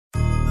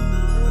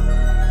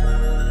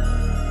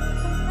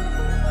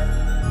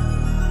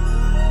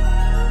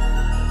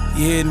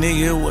Yeah,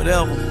 nigga,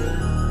 whatever.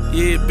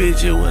 Yeah,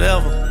 bitch, yeah,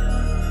 whatever.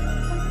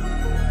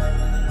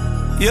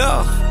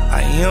 Yeah,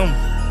 I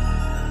am.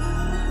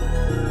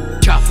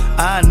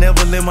 I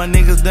never let my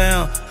niggas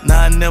down.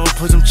 Nah, I never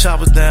put them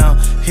choppers down.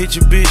 Hit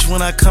your bitch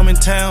when I come in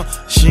town.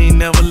 She ain't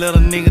never let a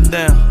nigga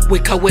down. We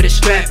caught with a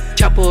strap,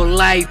 chopper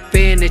life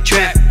in the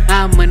trap.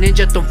 I'm a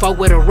ninja, don't fuck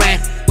with a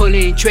rat.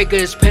 Pulling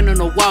triggers, pen on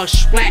the wall,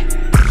 splat.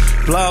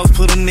 Blogs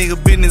put a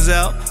nigga business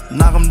out.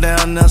 Knock him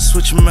down, now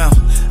switch him out.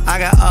 I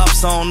got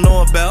ops I don't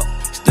know about.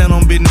 Stand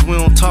on business, we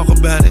don't talk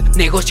about it.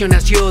 Negocio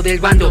nació del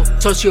bando.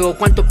 Socio,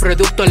 cuántos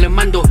productos le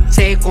mando.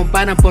 Se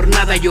comparan por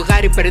nada. Yo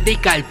Gotti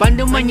predica el pan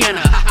de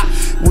mañana.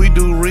 We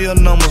do real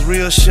numbers,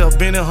 real shit,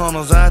 Benny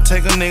Hunters. I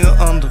take a nigga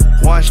under.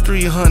 Watch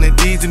 300,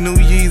 these the new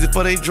Yeezy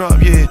before they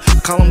drop, yeah.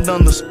 Call them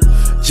Dunders.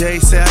 Jay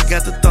say I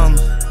got the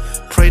thunder.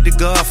 Pray to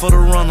God for the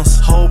runners.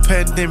 Whole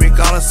pandemic,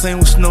 all I seen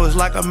was snow. It's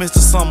like I missed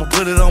the summer.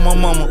 Put it on my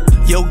mama.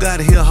 Yo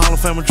Gotti, he a Hall of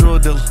Fame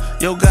drug dealer.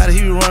 Yo Gotti,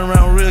 he be running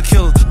around real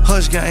killers.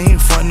 Hush gang, he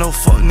ain't front no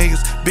fuck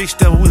niggas. Big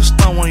stepper, we'll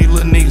stun one of you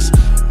little niggas.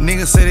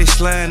 Niggas say they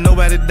slime,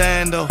 nobody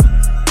dying though.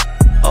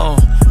 Oh,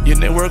 your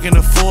network in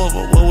the four,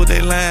 but what would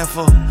they lying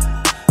for?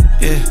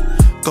 Yeah,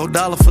 go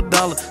dollar for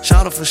dollar,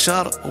 shotter for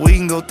shotter. We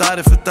can go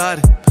 30 for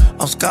 30.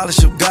 I'm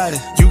scholarship guided.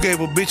 You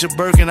gave a bitch a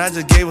Birkin, I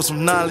just gave her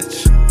some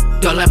knowledge.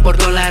 Dólar por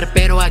dólar,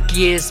 pero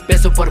aquí es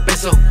peso por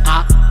peso.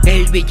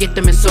 El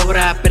billete me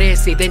sobra,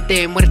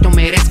 presidente muerto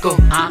merezco.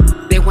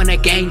 They wanna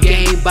gang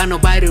gang, but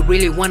nobody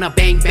really wanna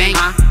bang bang.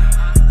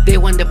 They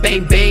want the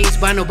bang bangs,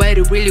 but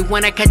nobody really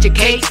wanna catch a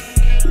case.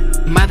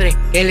 Madre,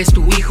 él es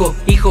tu hijo,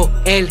 hijo,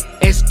 él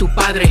es tu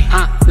padre.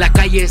 La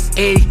calle es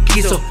el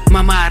quiso,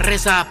 mamá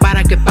reza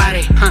para que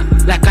pare.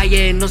 La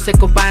calle no se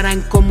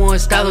comparan como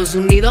Estados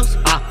Unidos.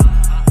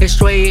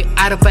 Straight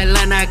out of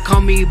Atlanta, call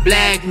me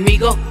Black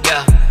Migo.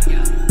 Yeah.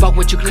 Fuck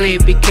what you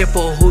claim, be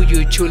careful who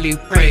you truly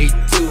pray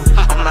to.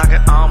 I'm knocking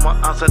armor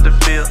outside the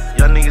field.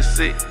 Y'all niggas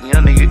sick,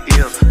 y'all niggas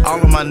ill.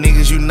 All of my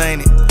niggas, you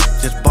name it.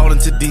 Just ballin'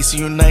 to DC,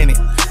 you name it.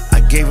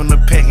 I gave him the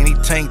pack and he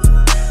tanked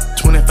it.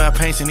 25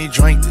 paints and he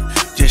drank it.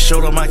 Just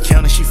showed her my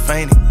count and she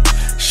fainted.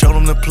 Showed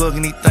him the plug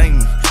and he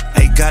thanked me.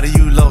 Hey, got it,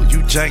 you low, you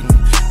jank me.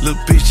 Little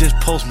bitch just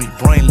post me,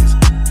 brainless.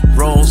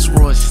 Rolls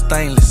Royce,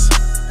 stainless.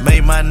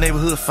 Made my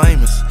neighborhood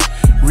famous.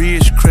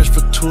 Ridge crest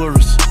for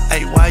tourists.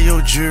 Hey, why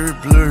your jewelry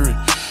blurry?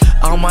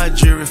 All my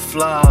jewelry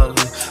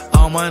flawless.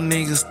 All my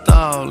niggas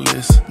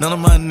thoughtless. None of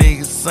my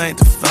niggas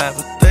sanctified,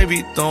 but they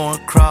be throwing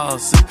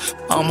crosses.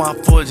 All my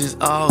forges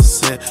all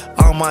set.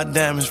 All my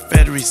diamonds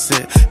factory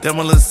set. Them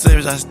my little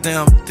savage, I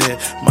stamped that.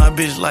 My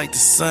bitch like the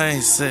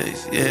same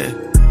sex, yeah.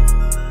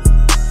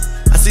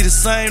 I see the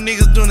same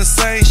niggas doing the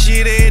same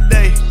shit every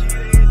day.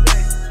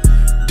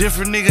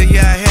 Different nigga,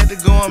 yeah, I had to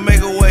go and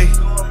make a way.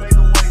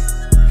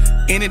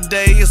 Any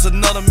day, it's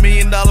another $1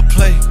 million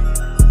play.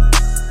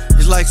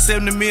 It's like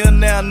 70 mil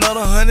now, another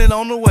 100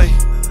 on the way.